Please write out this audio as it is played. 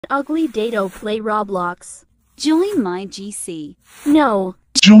ugly dado play Roblox. Join my GC. No.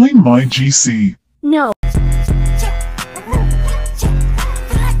 Join my GC. No.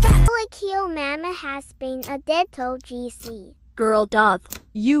 Kill Mama has been a ditto GC. Girl doth.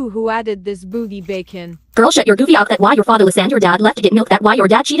 You who added this boogie bacon. Girl, shut your goofy mouth. That why your fatherless and your dad left to get milk. That why your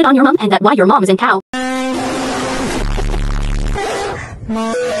dad cheated on your mom, and that why your mom is in cow.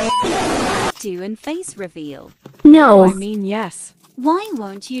 Do and face reveal. No. I mean, yes. Why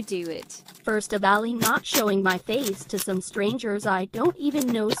won't you do it? First of all, not showing my face to some strangers I don't even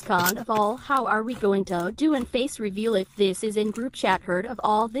know. Second of all, how are we going to do and face reveal if this is in group chat? Third of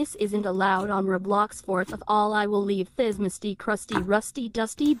all, this isn't allowed on Roblox. Fourth of all, I will leave this misty, crusty, rusty,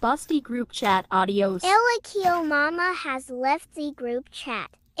 dusty, busty group chat. Adios. Kill Mama has left the group chat.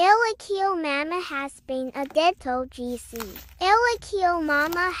 Kill Mama has been a ditto GC. Kill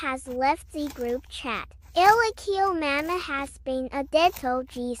Mama has left the group chat. Kill Mama has been a ditto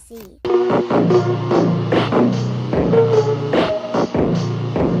GC.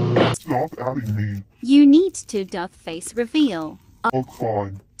 Stop adding me. You need to doth face reveal. Oh,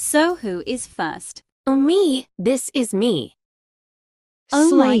 fine. So who is first? Oh, me. This is me.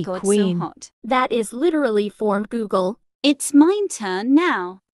 Oh my Slay, god, queen. so hot. That is literally formed Google. It's my turn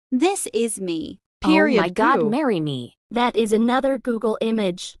now. This is me. Period. Oh my God, poo. marry me. That is another Google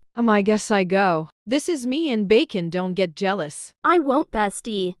image. I guess I go. This is me and bacon, don't get jealous. I won't,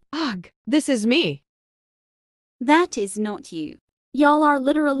 bestie. Ugh, this is me. That is not you. Y'all are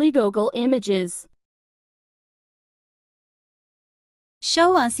literally Google images.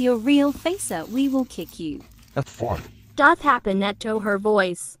 Show us your real face or we will kick you. Fine. Doth happen at to her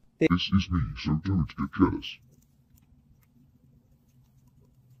voice. This is me, so don't get jealous.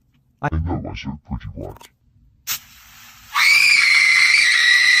 I know I so pretty white.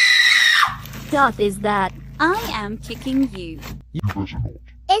 Doth is that. I am kicking you. You better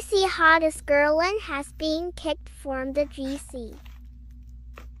not. Is the hottest girl and has been kicked from the GC.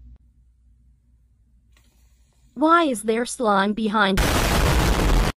 Why is there slime behind?